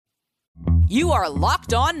You are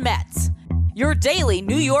Locked On Mets, your daily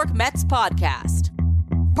New York Mets podcast.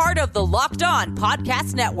 Part of the Locked On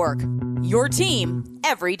Podcast Network, your team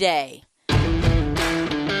every day.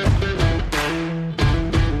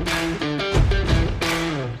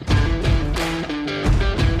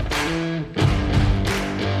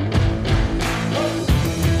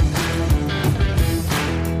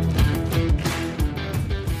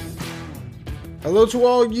 Hello to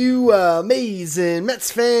all you amazing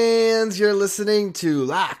Mets fans. You're listening to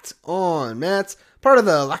Locked On Mets, part of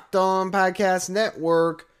the Locked On Podcast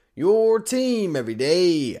Network, your team every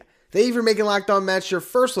day. Thank you for making Locked On Mets your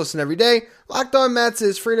first listen every day. Locked On Mets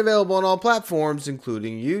is free and available on all platforms,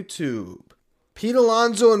 including YouTube. Pete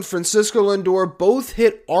Alonso and Francisco Lindor both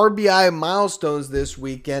hit RBI milestones this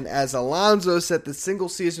weekend as Alonso set the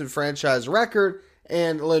single-season franchise record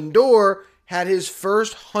and Lindor had his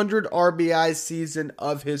first 100 RBI season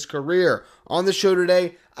of his career. On the show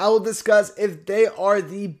today, I will discuss if they are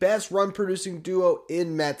the best run-producing duo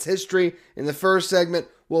in Mets history. In the first segment,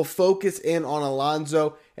 we'll focus in on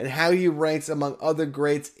Alonso and how he ranks among other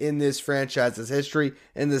greats in this franchise's history.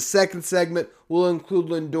 In the second segment, we'll include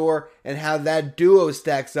Lindor and how that duo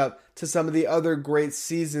stacks up to some of the other great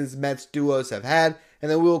seasons Mets duos have had.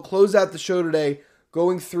 And then we will close out the show today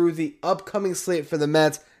going through the upcoming slate for the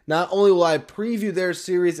Mets. Not only will I preview their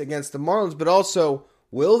series against the Marlins, but also,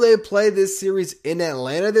 will they play this series in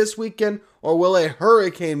Atlanta this weekend, or will a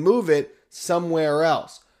hurricane move it somewhere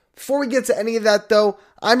else? Before we get to any of that, though,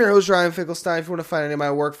 I'm your host, Ryan Finkelstein. If you want to find any of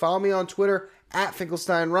my work, follow me on Twitter,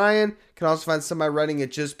 @FinkelsteinRyan. You can also find some of my writing at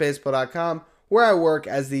justbaseball.com, where I work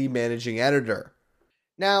as the managing editor.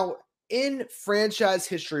 Now, in franchise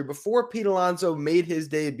history, before Pete Alonso made his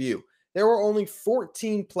debut, there were only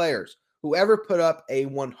 14 players who ever put up a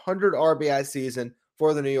 100 RBI season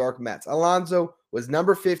for the New York Mets. Alonso was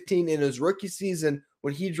number 15 in his rookie season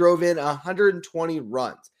when he drove in 120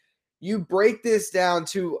 runs. You break this down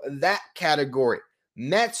to that category.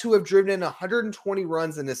 Mets who have driven in 120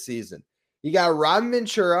 runs in a season. You got Robin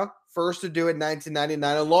Ventura, first to do it in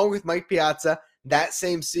 1999, along with Mike Piazza that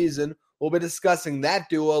same season. We'll be discussing that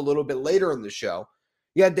duo a little bit later in the show.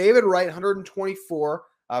 You got David Wright, 124,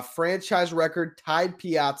 a franchise record, tied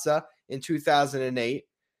Piazza in 2008,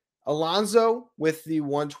 Alonso with the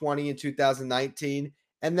 120 in 2019,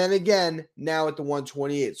 and then again now at the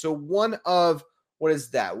 128. So one of, what is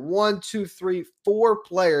that? 4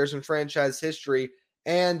 players in franchise history,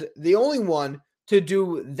 and the only one to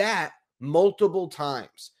do that multiple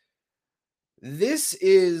times. This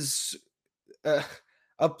is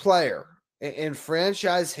a player in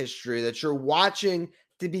franchise history that you're watching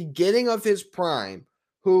the beginning of his prime,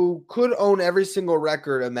 who could own every single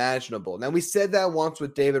record imaginable. Now, we said that once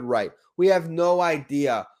with David Wright. We have no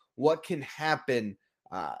idea what can happen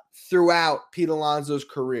throughout Pete Alonso's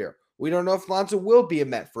career. We don't know if Alonso will be a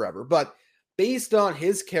Met forever, but based on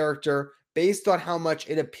his character, based on how much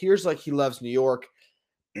it appears like he loves New York,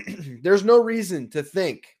 there's no reason to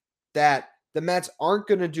think that the Mets aren't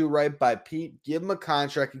going to do right by Pete, give him a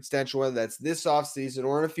contract extension, whether that's this offseason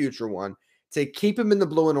or in a future one, to keep him in the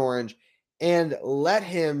blue and orange, and let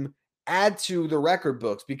him add to the record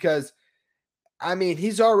books because, I mean,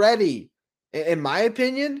 he's already, in my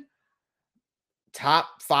opinion, top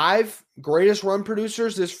 5 greatest run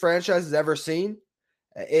producers this franchise has ever seen.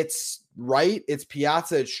 It's Wright, it's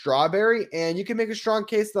Piazza, it's Strawberry, and you can make a strong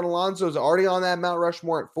case that Alonso is already on that Mount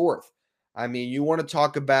Rushmore at 4th. I mean, you want to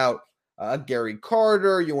talk about Gary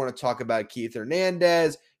Carter, you want to talk about Keith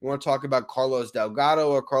Hernandez, you want to talk about Carlos Delgado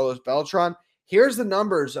or Carlos Beltran. Here's the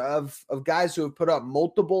numbers of guys who have put up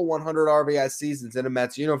multiple 100 RBI seasons in a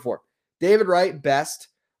Mets uniform. David Wright, best,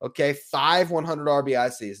 5 100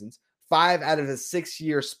 RBI seasons, 5 out of a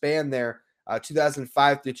 6-year span there,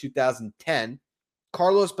 2005 through 2010.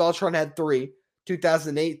 Carlos Beltran had 3,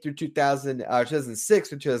 2008 through 2006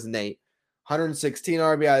 through 2008, 116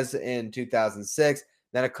 RBIs in 2006,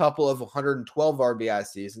 then a couple of 112 RBI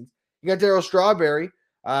seasons. You got Darryl Strawberry,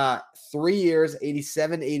 3 years,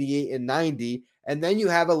 87, 88, and 90. And then you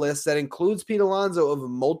have a list that includes Pete Alonso of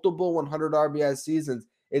multiple 100 RBI seasons.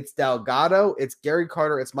 It's Delgado, it's Gary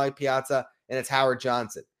Carter, it's Mike Piazza, and it's Howard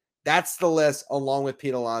Johnson. That's the list along with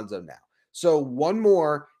Pete Alonso now. So one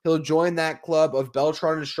more, he'll join that club of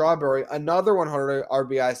Beltran and Strawberry, another 100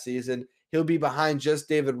 RBI season. He'll be behind just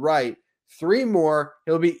David Wright. 3 more,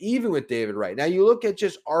 he'll be even with David Wright. Now you look at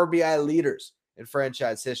just RBI leaders in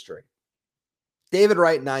franchise history. David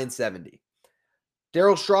Wright, 970.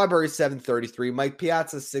 Darryl Strawberry, 733. Mike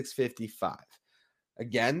Piazza, 655.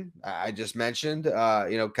 Again, I just mentioned,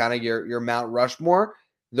 kind of your Mount Rushmore.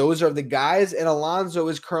 Those are the guys, and Alonso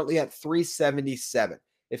is currently at 377.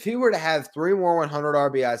 If he were to have 3 more 100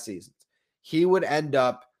 RBI seasons, he would end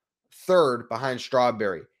up third behind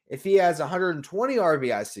Strawberry. If he has 120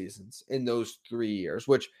 RBI seasons in those 3 years,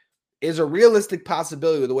 which is a realistic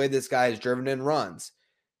possibility with the way this guy has driven in runs,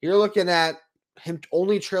 you're looking at him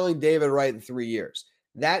only trailing David Wright in 3 years.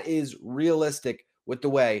 That is realistic with the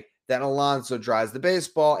way that Alonso drives the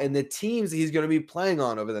baseball and the teams he's going to be playing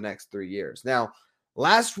on over the next 3 years. Now,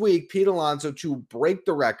 last week, Pete Alonso, to break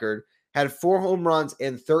the record, had 4 home runs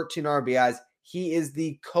and 13 RBIs. He is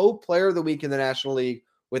the co-player of the week in the National League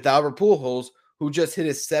with Albert Pujols, who just hit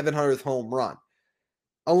his 700th home run.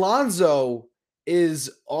 Alonso is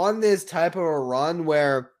on this type of a run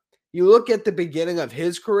where you look at the beginning of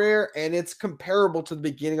his career, and it's comparable to the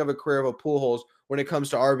beginning of a career of a Pujols when it comes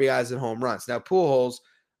to RBIs and home runs. Now, Pujols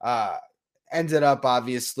ended up,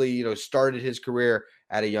 obviously, started his career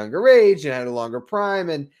at a younger age and had a longer prime,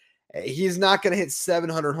 and he's not going to hit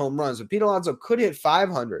 700 home runs. But Pete Alonso could hit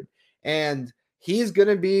 500, and he's going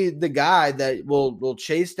to be the guy that will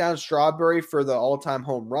chase down Strawberry for the all-time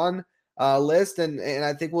home run list, and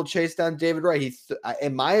I think we'll chase down David Wright.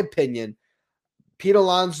 In my opinion, Pete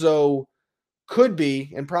Alonso could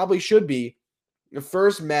be and probably should be the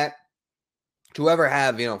first Met to ever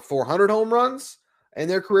have 400 home runs in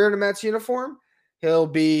their career in a Mets uniform. He'll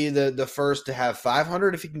be the first to have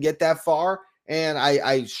 500 if he can get that far, and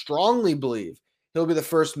I strongly believe he'll be the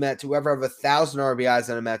first Met to ever have 1,000 RBIs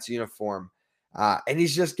in a Mets uniform. And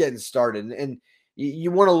he's just getting started. And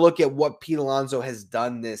you want to look at what Pete Alonso has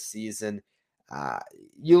done this season.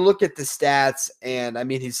 You look at the stats, and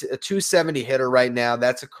he's a 270 hitter right now.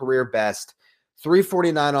 That's a career best.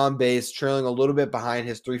 349 on base, trailing a little bit behind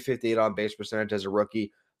his 358 on base percentage as a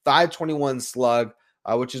rookie. 521 slug,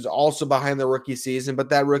 which is also behind the rookie season, but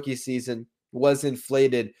that rookie season was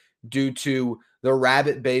inflated due to the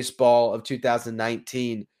rabbit baseball of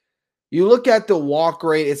 2019. You look at the walk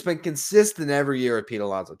rate, it's been consistent every year at Pete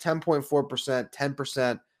Alonso. 10.4%,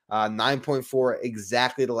 10%, 9.4%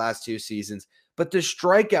 exactly the last 2 seasons. But the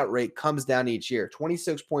strikeout rate comes down each year.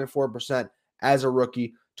 26.4% as a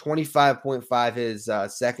rookie, 25.5% his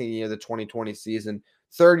second year, the 2020 season.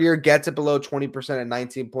 Third year gets it below 20% at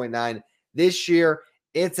 19.9%. This year,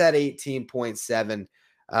 it's at 18.7%.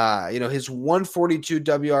 His 142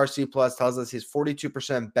 WRC plus tells us he's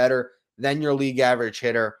 42% better than your league average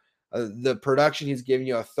hitter. The production he's giving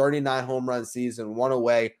you, a 39 home run season, one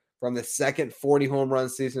away from the second 40 home run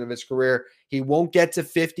season of his career. He won't get to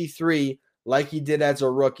 53 like he did as a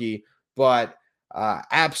rookie, but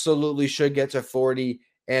absolutely should get to 40.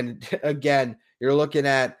 And again, you're looking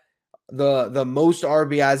at the most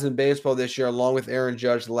RBIs in baseball this year, along with Aaron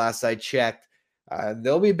Judge, the last I checked.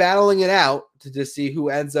 They'll be battling it out to see who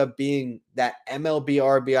ends up being that MLB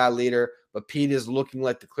RBI leader, but Pete is looking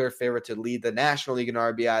like the clear favorite to lead the National League in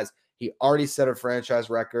RBIs. He already set a franchise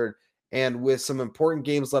record, and with some important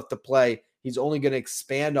games left to play, he's only going to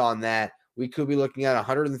expand on that. We could be looking at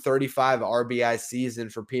 135 RBI season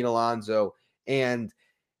for Pete Alonso, and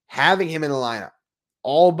having him in the lineup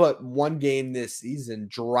all but one game this season,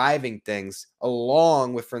 driving things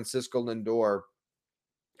along with Francisco Lindor,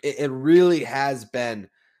 it really has been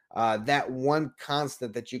that one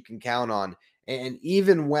constant that you can count on. And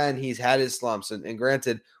even when he's had his slumps, and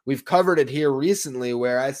granted, we've covered it here recently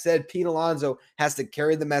where I said Pete Alonso has to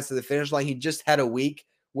carry the Mets to the finish line. He just had a week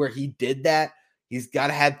where he did that. He's got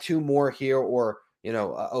to have 2 more here, or,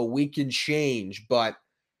 a week and change. But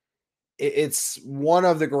it's one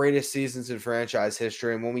of the greatest seasons in franchise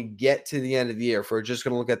history. And when we get to the end of the year, if we're just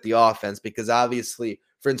going to look at the offense, because obviously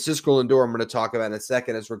Francisco Lindor, I'm going to talk about in a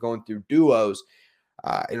second as we're going through duos.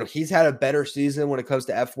 He's had a better season when it comes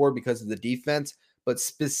to F4 because of the defense, but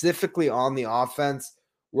specifically on the offense,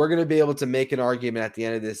 we're going to be able to make an argument at the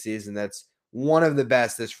end of this season that's one of the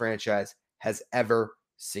best this franchise has ever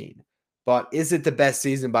seen. But is it the best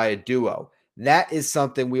season by a duo? That is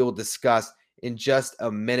something we will discuss in just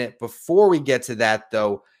a minute. Before we get to that,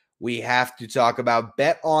 though, we have to talk about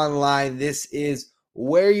BetOnline. This is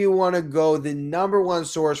where you want to go, the number one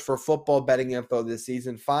source for football betting info this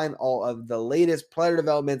season. Find all of the latest player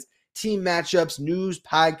developments, team matchups, news,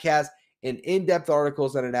 podcasts, and in-depth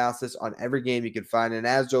articles and analysis on every game you can find. And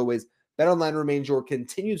as always, BetOnline remains your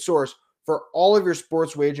continued source for all of your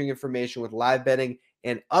sports wagering information with live betting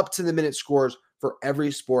and up-to-the-minute scores for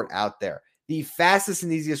every sport out there. The fastest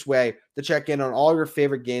and easiest way to check in on all your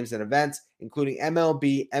favorite games and events, including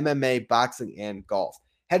MLB, MMA, boxing, and golf.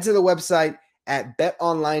 Head to the website at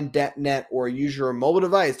betonline.net or use your mobile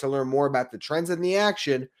device to learn more about the trends in the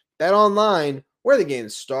action. BetOnline, where the game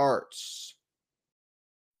starts.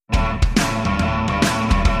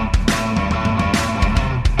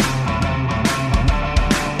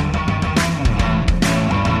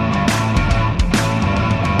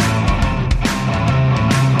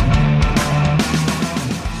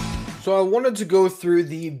 So I wanted to go through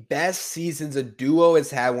the best seasons a duo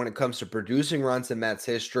has had when it comes to producing runs in Mets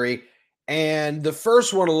history. And the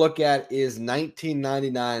first one to look at is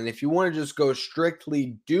 1999. And if you want to just go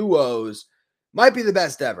strictly duos, might be the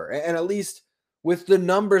best ever. And at least with the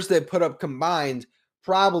numbers they put up combined,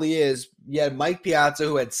 probably is. You had Mike Piazza,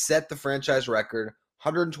 who had set the franchise record,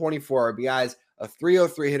 124 RBIs, a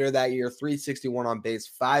 303 hitter that year, 361 on base,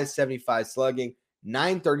 575 slugging,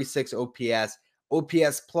 936 OPS.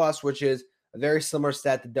 OPS plus, which is a very similar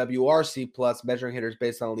stat to WRC plus, measuring hitters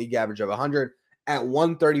based on a league average of 100 at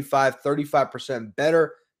 135, 35%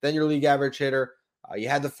 better than your league average hitter. You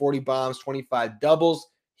had the 40 bombs, 25 doubles.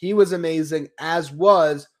 He was amazing, as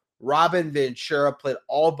was Robin Ventura. Played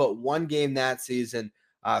all but one game that season.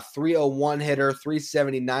 301 hitter,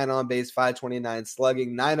 379 on base, 529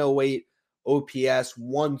 slugging, 908 OPS,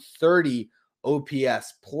 130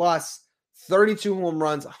 OPS plus, 32 home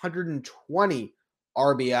runs, 120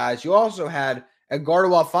 RBIs. You also had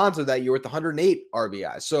Edgardo Alfonso that year with 108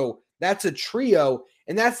 RBIs. So that's a trio,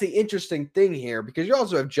 and that's the interesting thing here because you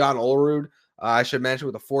also have John Olerud, I should mention,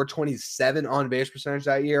 with a 427 on-base percentage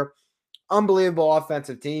that year. Unbelievable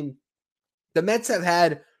offensive team. The Mets have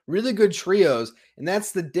had really good trios, and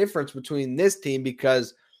that's the difference between this team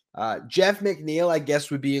because Jeff McNeil, I guess,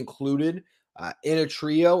 would be included in a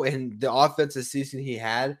trio in the offensive season he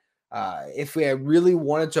had. If we really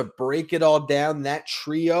wanted to break it all down, that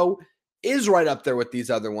trio is right up there with these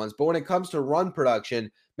other ones. But when it comes to run production,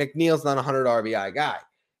 McNeil's not a 100 RBI guy.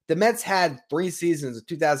 The Mets had 3 seasons,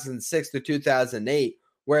 2006 to 2008,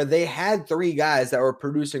 where they had 3 guys that were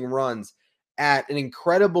producing runs at an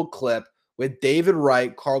incredible clip with David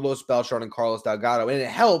Wright, Carlos Beltran, and Carlos Delgado. And it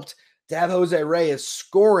helped to have Jose Reyes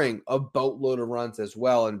scoring a boatload of runs as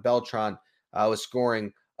well. And Beltran was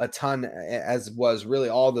scoring a ton, as was really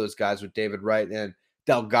all those guys with David Wright and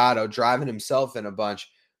Delgado driving himself in a bunch.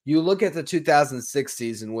 You look at the 2006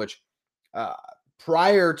 season, which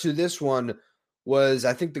prior to this one was,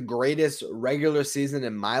 I think, the greatest regular season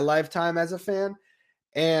in my lifetime as a fan.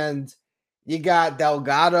 And you got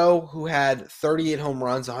Delgado, who had 38 home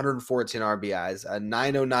runs, 114 RBIs, a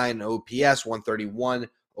 909 OPS, 131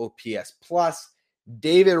 OPS plus.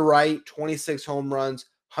 David Wright, 26 home runs,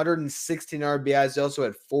 116 RBIs. He also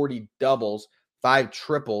had 40 doubles, 5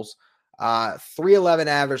 triples, 311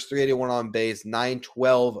 average, 381 on base,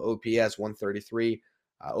 912 OPS, 133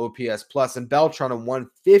 OPS plus. And Beltran, a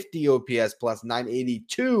 150 OPS plus,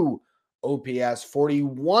 982 OPS,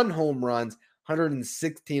 41 home runs,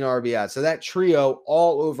 116 RBIs. So that trio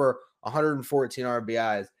all over 114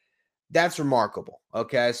 RBIs. That's remarkable.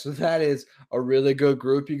 Okay, so that is a really good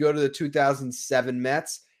group. You go to the 2007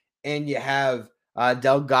 Mets, and you have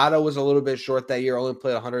Delgado was a little bit short that year, only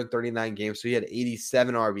played 139 games, so he had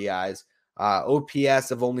 87 RBIs.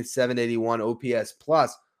 OPS of only 781, OPS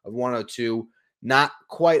plus of 102. Not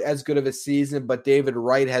quite as good of a season, but David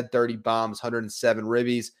Wright had 30 bombs, 107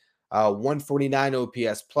 ribbies, 149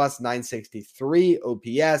 OPS plus, 963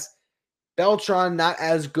 OPS. Beltran, not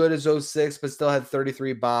as good as 06, but still had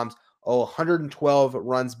 33 bombs, 112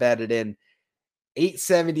 runs batted in,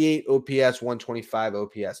 878 OPS, 125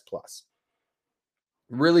 OPS plus.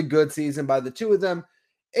 Really good season by the two of them.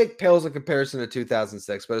 It pales in comparison to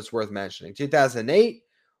 2006, but it's worth mentioning. 2008,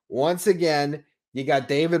 once again, you got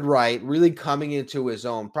David Wright really coming into his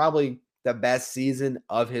own. Probably the best season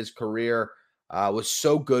of his career. Was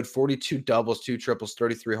so good. 42 doubles, 2 triples,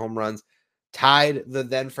 33 home runs. Tied the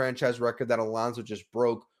then franchise record that Alonso just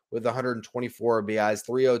broke with 124 RBIs,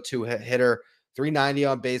 302 hitter, 390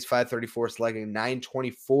 on base, 534 slugging,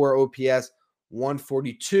 924 OPS,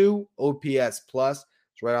 142 OPS plus.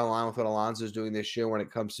 It's right on line with what Alonso is doing this year when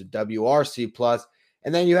it comes to WRC plus.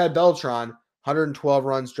 And then you had Beltran, 112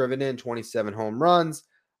 runs driven in, 27 home runs,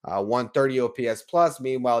 130 OPS plus.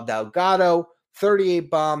 Meanwhile, Delgado,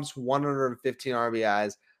 38 bombs, 115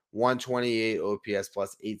 RBIs, 128 OPS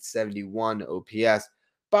plus, 871 OPS.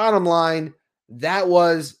 Bottom line, that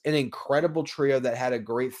was an incredible trio that had a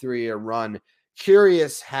great 3-year run.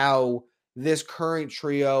 Curious how this current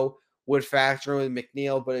trio would factor in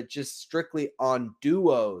McNeil, but it's just strictly on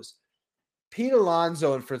duos. Pete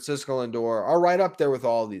Alonso and Francisco Lindor are right up there with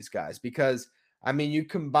all these guys because, I mean, you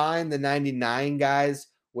combine the 99 guys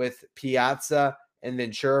with Piazza and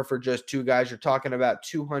Ventura for just 2 guys, you're talking about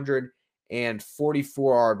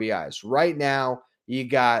 244 RBIs. Right now, you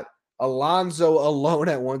got Alonso alone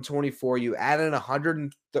at 124. You add in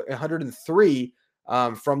 103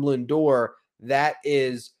 from Lindor. That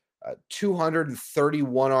is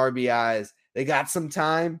 231 RBIs. They got some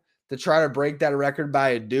time to try to break that record by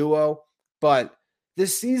a duo, but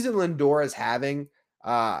this season Lindor is having,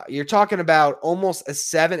 You're talking about almost a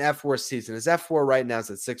 7 F4 season. His F4 right now is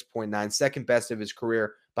at 6.9, second best of his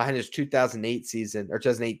career behind his 2008 season, or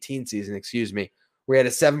 2018 season, excuse me, where he had a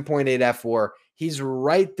 7.8 F4. He's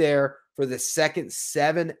right there for the second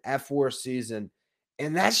 7 F4 season.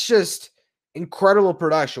 And that's just incredible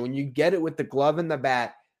production. When you get it with the glove and the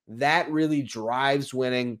bat, that really drives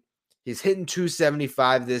winning. He's hitting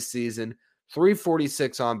 275 this season,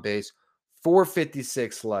 346 on base,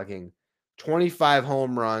 456 slugging, 25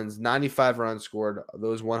 home runs, 95 runs scored,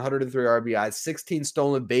 those 103 RBIs, 16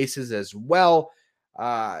 stolen bases as well.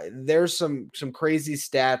 There's some crazy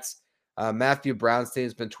stats. Matthew Brownstein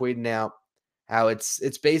has been tweeting out how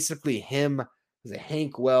it's basically him,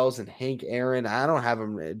 Hank Wells and Hank Aaron. I don't have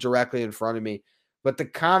them directly in front of me, but the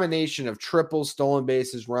combination of triples, stolen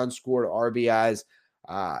bases, runs scored, RBIs,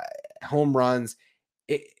 home runs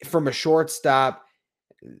from a shortstop,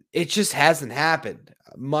 it just hasn't happened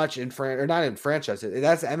much in not in franchise.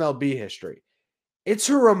 That's MLB history. It's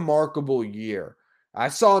a remarkable year. I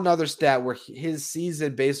saw another stat where his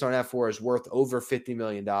season based on F4 is worth over $50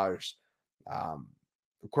 million,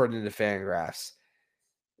 according to Fangraphs.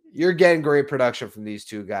 You're getting great production from these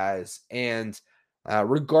two guys. And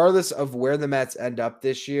regardless of where the Mets end up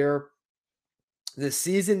this year, the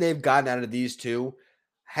season they've gotten out of these two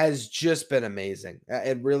has just been amazing.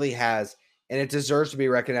 It really has. And it deserves to be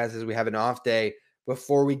recognized as we have an off day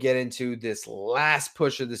before we get into this last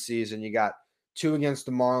push of the season. You got 2 against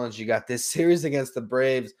the Marlins. You got this series against the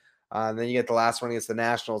Braves. Then you get the last one against the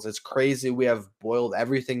Nationals. It's crazy. We have boiled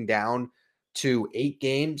everything down to 8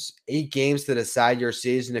 games to decide your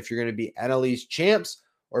season if you're going to be NL East champs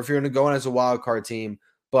or if you're going to go in as a wild card team.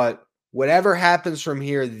 But whatever happens from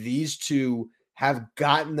here, these two have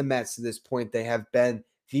gotten the Mets to this point. They have been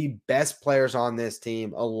the best players on this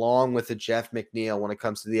team, along with the Jeff McNeil when it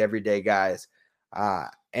comes to the everyday guys. And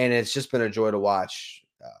it's just been a joy to watch.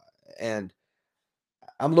 And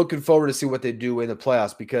I'm looking forward to see what they do in the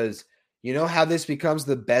playoffs, because you know how this becomes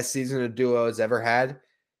the best season a duo has ever had?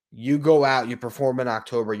 You go out, you perform in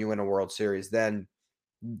October, you win a World Series. Then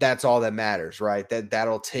that's all that matters, right?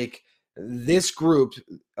 That'll take this group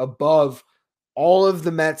above all of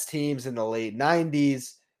the Mets teams in the late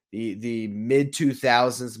 90s, the mid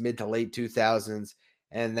 2000s, mid to late 2000s,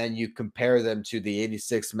 and then you compare them to the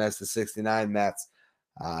 86 Mets, the 69 Mets.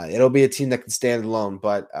 It'll be a team that can stand alone,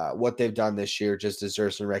 but what they've done this year just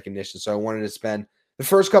deserves some recognition. So I wanted to spend the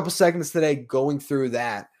first couple seconds today going through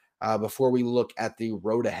that before we look at the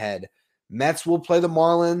road ahead. Mets will play the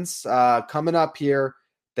Marlins coming up here.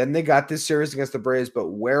 Then they got this series against the Braves, but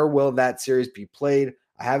where will that series be played?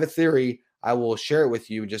 I have a theory. I will share it with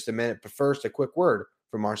you in just a minute. But first, a quick word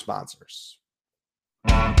from our sponsors.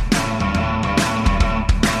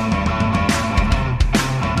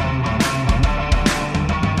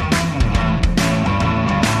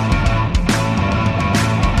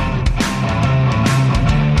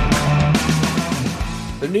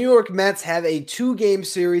 The New York Mets have a 2-game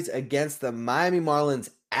series against the Miami Marlins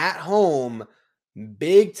at home.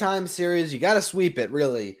 Big time series. You got to sweep it,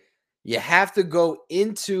 really. You have to go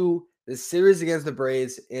into the series against the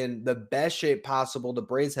Braves in the best shape possible. The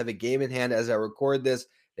Braves have a game in hand as I record this.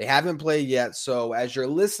 They haven't played yet. So as you're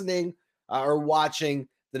listening or watching,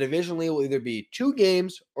 the division lead will either be 2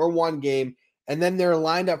 games or 1 game. And then they're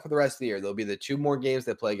lined up for the rest of the year. There'll be the 2 more games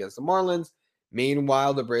they play against the Marlins.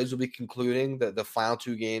 Meanwhile, the Braves will be concluding the final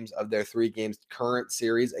 2 games of their 3 games current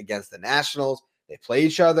series against the Nationals. They play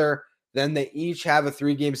each other. Then they each have a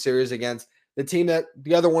 3-game series against the team that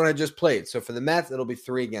the other one had just played. So for the Mets, it'll be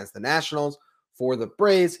 3 against the Nationals. For the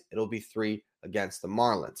Braves, it'll be 3 against the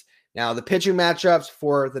Marlins. Now, the pitching matchups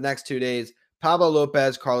for the next 2 days, Pablo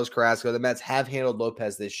Lopez, Carlos Carrasco. The Mets have handled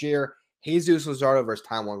Lopez this year. Jesus Luzardo versus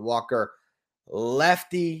Taijuan Walker.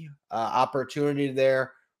 Lefty opportunity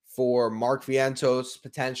there for Mark Vientos,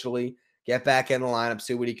 potentially. Get back in the lineup,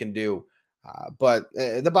 see what he can do. But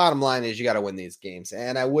the bottom line is you got to win these games.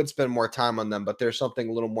 And I would spend more time on them, but there's something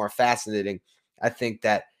a little more fascinating, I think,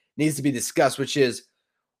 that needs to be discussed, which is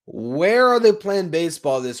where are they playing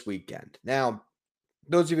baseball this weekend? Now,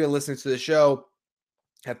 those of you listening to the show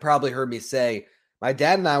have probably heard me say, my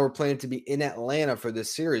dad and I were planning to be in Atlanta for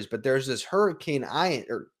this series, but there's this Hurricane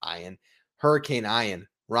Ian.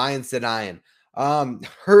 Ryan said Ian.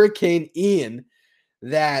 Hurricane Ian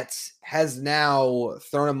that has now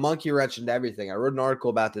thrown a monkey wrench into everything. I wrote an article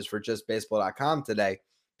about this for justbaseball.com today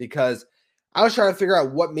because I was trying to figure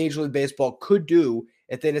out what Major League Baseball could do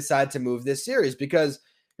if they decide to move this series, because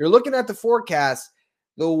you're looking at the forecast,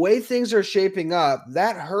 the way things are shaping up,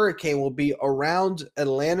 that hurricane will be around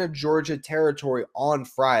Atlanta, Georgia territory on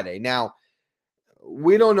Friday. Now,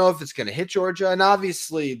 we don't know if it's going to hit Georgia, and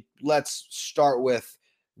obviously let's start with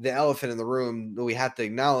the elephant in the room that we have to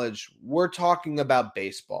acknowledge. We're talking about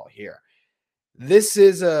baseball here. This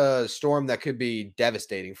is a storm that could be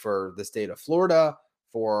devastating for the state of Florida,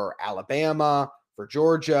 for Alabama, for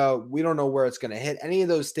Georgia. We don't know where it's going to hit. Any of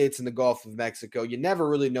those states in the Gulf of Mexico, you never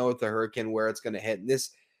really know with the hurricane where it's going to hit. And this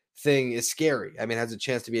thing is scary. I mean, it has a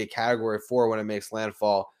chance to be a Category 4 when it makes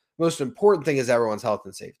landfall. Most important thing is everyone's health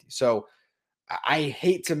and safety. So I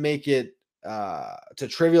hate to make it, to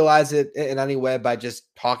trivialize it in any way by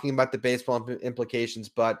just talking about the baseball implications,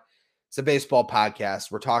 but it's a baseball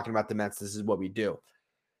podcast. We're talking about the Mets. This is what we do.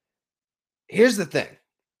 Here's the thing.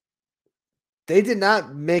 They did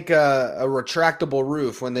not make a retractable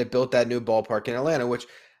roof when they built that new ballpark in Atlanta, which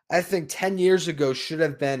I think 10 years ago should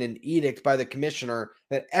have been an edict by the commissioner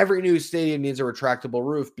that every new stadium needs a retractable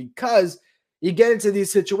roof, because you get into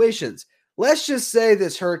these situations. Let's just say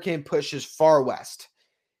this hurricane pushes far west.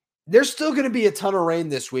 There's still going to be a ton of rain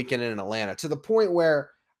this weekend in Atlanta, to the point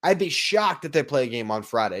where I'd be shocked if they play a game on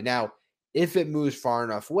Friday. Now, if it moves far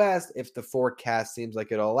enough west, if the forecast seems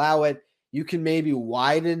like it'll allow it, you can maybe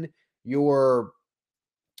widen your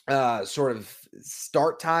sort of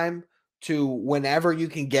start time to whenever you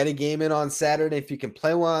can get a game in on Saturday. If you can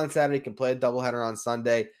play one on Saturday, you can play a doubleheader on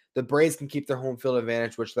Sunday. The Braves can keep their home field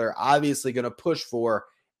advantage, which they're obviously going to push for,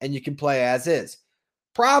 and you can play as is.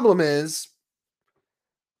 Problem is,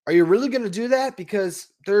 are you really going to do that?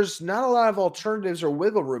 Because there's not a lot of alternatives or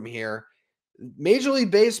wiggle room here. Major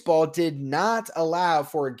League Baseball did not allow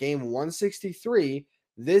for a game 163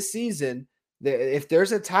 this season. If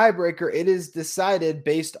there's a tiebreaker, it is decided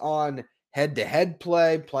based on head-to-head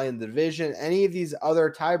play in the division, any of these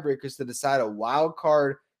other tiebreakers to decide a wild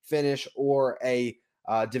card finish or a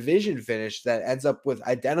division finish that ends up with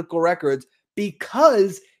identical records,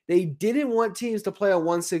 because they didn't want teams to play a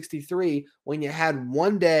 163 when you had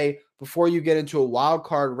one day before you get into a wild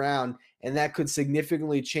card round, and that could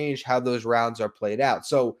significantly change how those rounds are played out.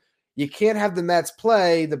 So you can't have the Mets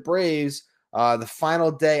play the Braves the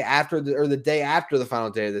final day after the day after the final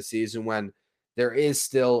day of the season, when there is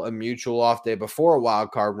still a mutual off day before a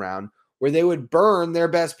wild card round, where they would burn their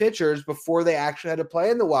best pitchers before they actually had to play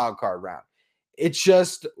in the wild card round. It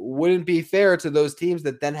just wouldn't be fair to those teams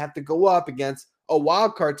that then have to go up against a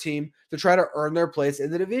wild card team to try to earn their place in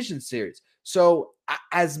the division series. So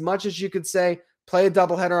as much as you could say, play a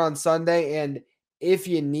doubleheader on Sunday, and if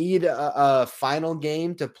you need a final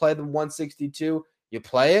game to play the 162, you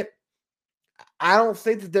play it. I don't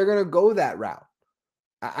think that they're going to go that route.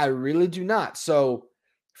 I really do not. So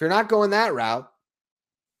if you're not going that route,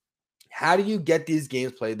 how do you get these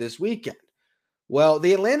games played this weekend? Well,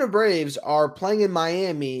 the Atlanta Braves are playing in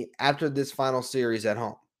Miami after this final series at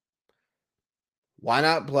home. Why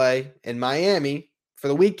not play in Miami for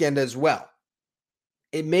the weekend as well?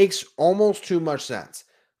 It makes almost too much sense.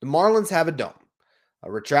 The Marlins have a dome, a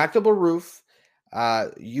retractable roof.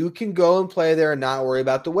 You can go and play there and not worry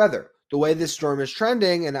about the weather. The way this storm is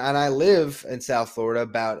trending, and I live in South Florida,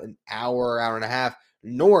 about an hour and a half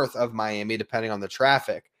north of Miami, depending on the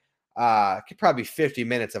traffic. It could probably be 50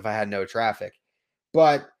 minutes if I had no traffic.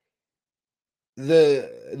 But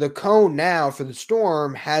the cone now for the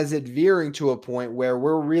storm has it veering to a point where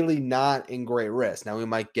we're really not in great risk. Now, we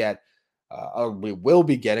might get, we will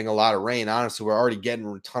be getting a lot of rain. Honestly, we're already getting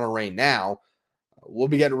a ton of rain now. We'll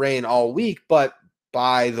be getting rain all week, but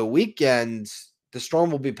by the weekend, the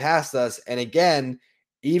storm will be past us. And again,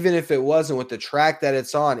 even if it wasn't, with the track that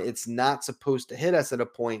it's on, it's not supposed to hit us at a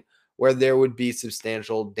point where there would be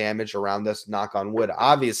substantial damage around us, knock on wood,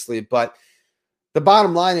 obviously. But the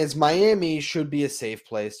bottom line is Miami should be a safe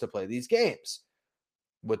place to play these games.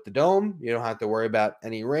 With the dome, you don't have to worry about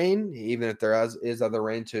any rain, even if there is other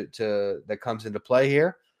rain that comes into play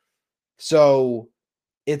here. So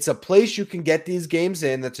it's a place you can get these games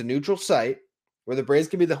in that's a neutral site, where the Braves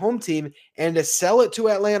can be the home team, and to sell it to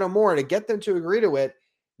Atlanta more, to get them to agree to it,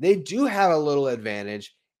 they do have a little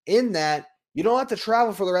advantage in that you don't have to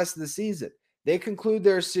travel for the rest of the season. They conclude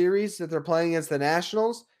their series that they're playing against the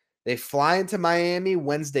Nationals. They fly into Miami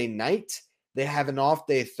Wednesday night. They have an off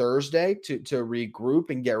day Thursday to regroup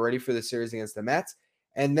and get ready for the series against the Mets.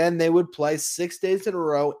 And then they would play 6 days in a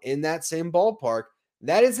row in that same ballpark.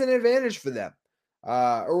 That is an advantage for them.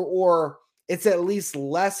 Or it's at least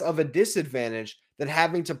less of a disadvantage than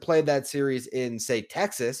having to play that series in, say,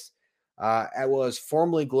 Texas. It was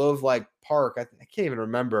formerly Globe Life Park. I can't even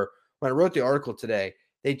remember. When I wrote the article today,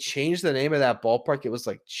 they changed the name of that ballpark. It was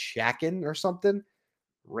like Chacon or something.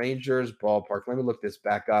 Rangers Ballpark. Let me look this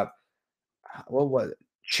back up. What was it?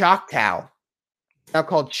 Choctaw. Now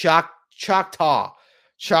called Choctaw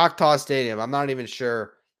Stadium. I'm not even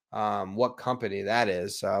sure what company that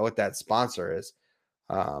is, what that sponsor is.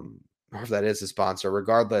 or if that is a sponsor,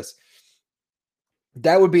 regardless,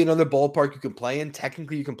 that would be another ballpark you can play in.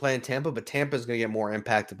 Technically, you can play in Tampa, but Tampa is going to get more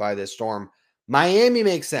impacted by this storm. Miami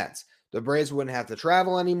makes sense. The Braves wouldn't have to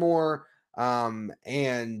travel anymore.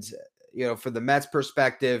 And, for the Mets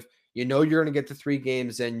perspective, you're going to get the 3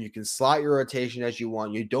 games in. You can slot your rotation as you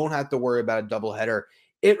want. You don't have to worry about a doubleheader.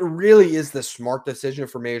 It really is the smart decision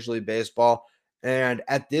for Major League Baseball. And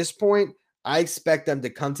at this point, I expect them to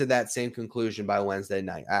come to that same conclusion by Wednesday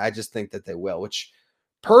night. I just think that they will, which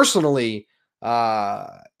personally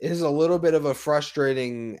is a little bit of a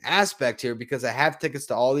frustrating aspect here because I have tickets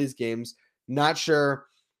to all these games. Not sure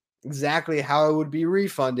exactly how it would be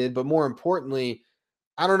refunded, but more importantly,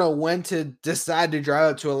 I don't know when to decide to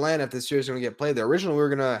drive out to Atlanta if the series is going to get played there. Originally, we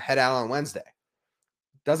were going to head out on Wednesday.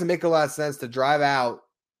 Doesn't make a lot of sense to drive out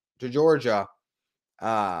to Georgia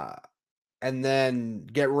and then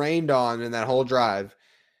get rained on in that whole drive,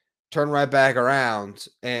 turn right back around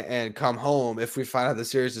and come home if we find out the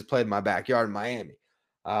series is played in my backyard in Miami.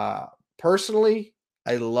 Personally,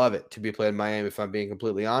 I love it to be played in Miami, if I'm being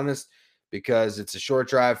completely honest, because it's a short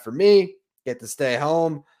drive for me, get to stay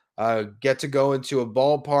home, get to go into a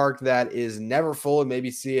ballpark that is never full and maybe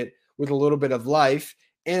see it with a little bit of life.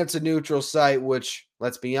 And it's a neutral site, which,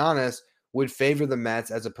 let's be honest, would favor the Mets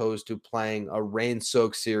as opposed to playing a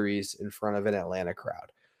rain-soaked series in front of an Atlanta crowd.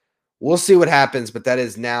 We'll see what happens, but that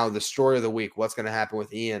is now the story of the week. What's going to happen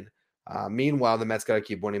with Ian? Meanwhile, the Mets got to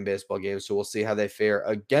keep winning baseball games, so we'll see how they fare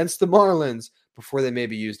against the Marlins before they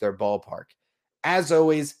maybe use their ballpark. As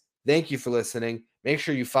always, thank you for listening. Make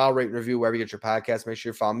sure you follow, rate, and review wherever you get your podcast. Make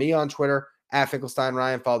sure you follow me on Twitter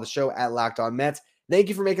 @FinkelsteinRyan. Follow the show @Locked On Mets. Thank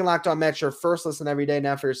you for making Locked On Mets your first listen every day.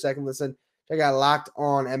 Now for your second listen, check out Locked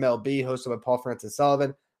On MLB, hosted by Paul Francis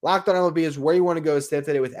Sullivan. Locked On MLB is where you want to go to stay up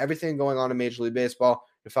to date with everything going on in Major League Baseball.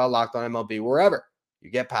 You follow Locked On MLB wherever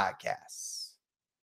you get podcasts.